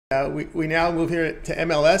We now move here to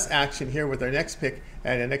MLS action here with our next pick,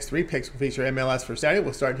 and the next three picks will feature MLS for Saturday.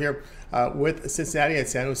 We'll start here with Cincinnati and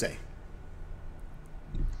San Jose.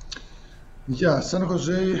 Yeah, San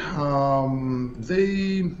Jose,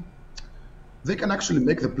 they can actually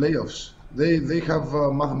make the playoffs. They have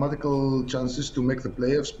mathematical chances to make the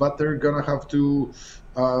playoffs, but they're gonna have to,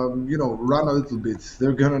 run a little bit.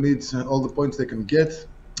 They're gonna need all the points they can get.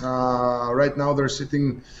 Right now, they're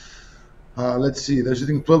sitting. Let's see, they're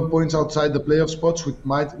sitting 12 points outside the playoff spots,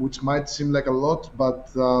 which might seem like a lot, but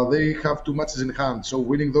they have two matches in hand. So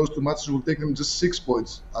winning those two matches will take them just 6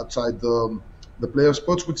 points outside the playoff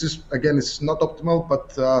spots, which is, again, it's not optimal,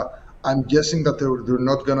 but I'm guessing that they're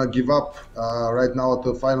not going to give up right now at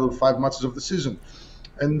the final 5 matches of the season.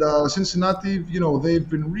 And Cincinnati, they've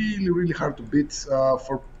been really, really hard to beat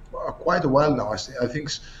for quite a while now. I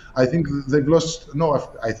think they've lost. No,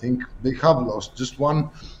 I think they have lost just one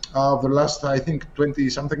of the last, I think,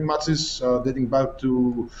 20-something matches dating back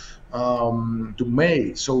to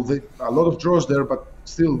May. So a lot of draws there, but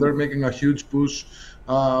still they're making a huge push.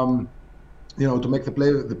 To make the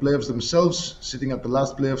playoffs themselves, sitting at the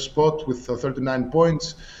last playoff spot with 39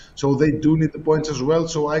 points. So they do need the points as well.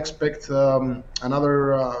 So I expect a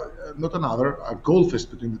goal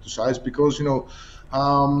fest between the two sides, because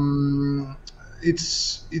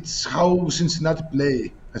it's how Cincinnati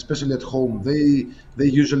play, especially at home. They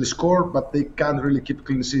usually score, but they can't really keep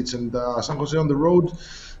clean sheets. And San Jose on the road,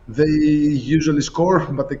 they usually score,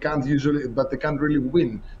 but they can't really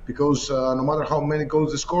win, because no matter how many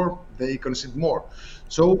goals they score, they concede more.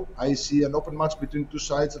 So I see an open match between two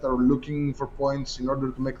sides that are looking for points in order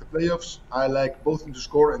to make the playoffs. I like both teams to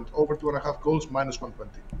score, and over 2.5 goals, minus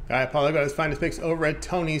 120. All right, Paul, let's find his picks over at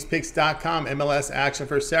Tony'sPicks.com. MLS action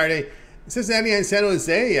for Saturday. Cincinnati and San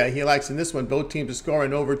Jose, he likes in this one both teams to score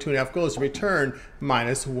and over 2.5 goals, return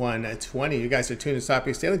minus 120. You guys are tuned to Soccer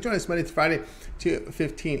Picks Daily. Join us Monday through Friday,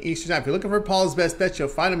 2:15 Eastern Time. If you're looking for Paul's best bets, you'll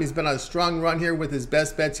find him. He's been on a strong run here with his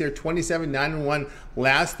best bets here, 27, 9-1,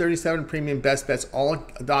 last 37 premium best bets, all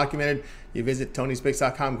documented. You visit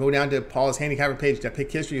Tony'sPicks.com, go down to Paul's handicapper page, that pick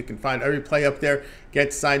history. You can find every play up there.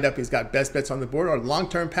 Get signed up. He's got best bets on the board or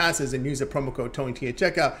long-term passes, and use the promo code TonyT at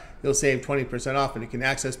checkout. You'll save 20% off, and you can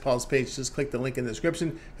access Paul's page. Just click the link in the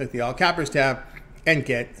description, click the All Cappers tab, and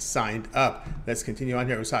get signed up. Let's continue on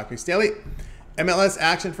here with Soccer Picks Daily. MLS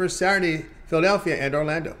action for Saturday, Philadelphia and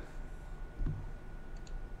Orlando.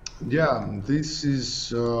 Yeah, this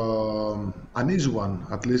is an easy one,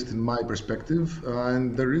 at least in my perspective,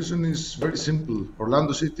 and the reason is very simple.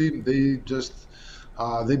 Orlando City, they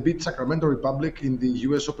beat Sacramento Republic in the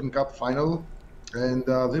US Open Cup final, and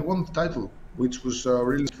they won the title, which was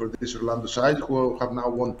really for this Orlando side, who have now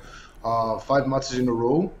won 5 matches in a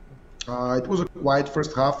row. It was a quiet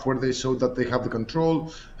first half where they showed that they have the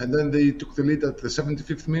control, and then they took the lead at the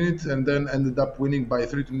 75th minute, and then ended up winning by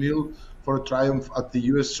 3-0 for a triumph at the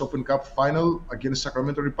US Open Cup final against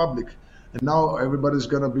Sacramento Republic. And now everybody's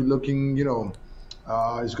going to be looking, they're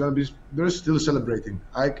still celebrating.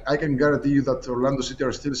 I can guarantee you that Orlando City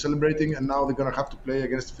are still celebrating, and now they're going to have to play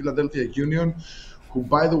against Philadelphia Union, who,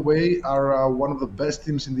 by the way, are one of the best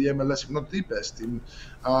teams in the MLS, if not the best team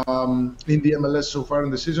in the MLS so far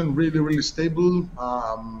in the season. Really, really stable.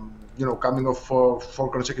 Coming off 4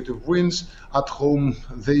 consecutive wins at home,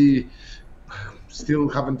 they still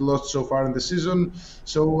haven't lost so far in the season.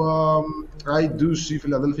 So I do see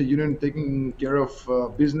Philadelphia Union taking care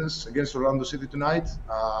of business against Orlando City tonight.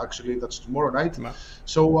 Actually, that's tomorrow night.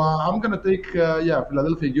 So I'm going to take,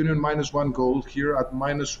 Philadelphia Union minus 1 goal here at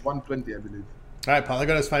minus 120, I believe. All right, Paul, I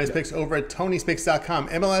got his finest picks over at Tony'sPicks.com.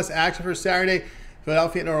 MLS action for Saturday,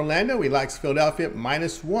 Philadelphia and Orlando. We like Philadelphia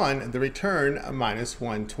minus 1, the return minus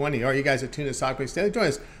 120. All right, you guys are tuned to Soccer Picks Daily. Join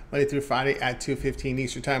us Monday through Friday at 2:15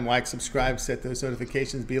 Eastern Time. Like, subscribe, set those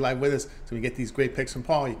notifications, be live with us so we get these great picks from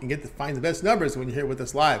Paul. You can get to find the best numbers when you're here with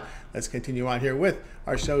us live. Let's continue on here with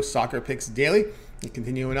our show, Soccer Picks Daily. And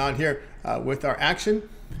continuing on here with our action.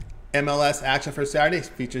 MLS action for Saturday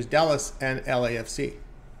features Dallas and LAFC.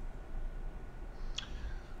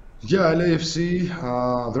 Yeah, LAFC,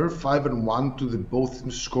 they're 5-1 to the both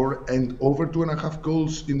teams score and over 2.5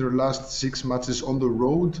 goals in their last 6 matches on the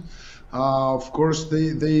road. Of course,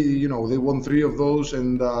 they won 3 of those,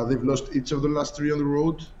 and they've lost each of the last 3 on the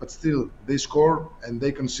road. But still, they score and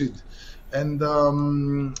they concede. And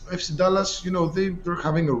FC Dallas, they're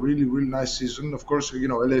having a really, really nice season. Of course,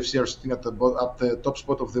 LAFC are sitting at the top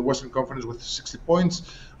spot of the Western Conference with 60 points.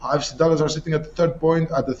 FC Dallas are sitting at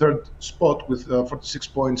the third spot with 46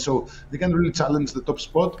 points. So they can't really challenge the top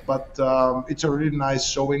spot, but it's a really nice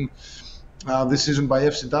showing this season by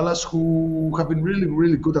FC Dallas, who have been really,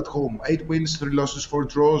 really good at home. 8 wins, 3 losses, 4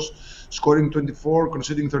 draws, scoring 24,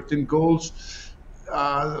 conceding 13 goals.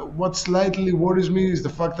 What slightly worries me is the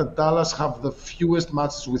fact that Dallas have the fewest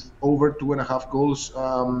matches with over 2.5 goals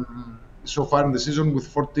so far in the season, with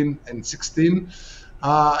 14 and 16.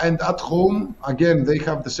 And at home, again, they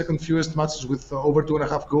have the second fewest matches with over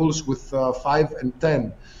 2.5 goals, with 5 and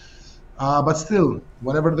 10. But still,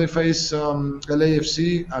 whenever they face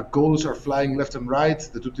LAFC, goals are flying left and right.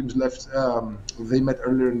 The two teams they met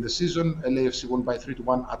earlier in the season. LAFC won by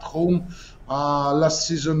 3-1 at home. Last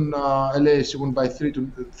season, LAFC won by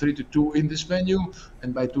 3-2 in this venue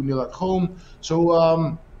and by 2-0 at home.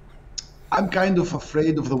 So I'm kind of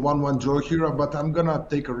afraid of the 1-1 draw here, but I'm going to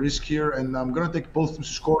take a risk here, and I'm going to take both teams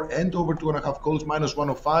to score and over 2.5 goals, minus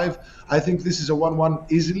 105. I think this is a 1-1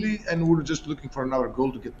 easily, and we're just looking for another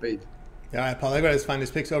goal to get paid. All right, Paul Lagouretos, find his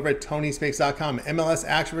picks over at Tony'sPicks.com. MLS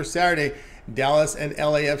action for Saturday, Dallas and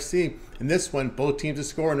LAFC. In this one, both teams to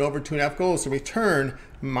score and over 2.5 goals to return,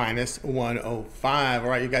 minus 105. All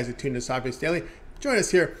right, you guys are tuned to Soccer Picks Daily. Join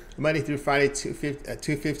us here Monday through Friday,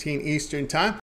 2:15 Eastern Time.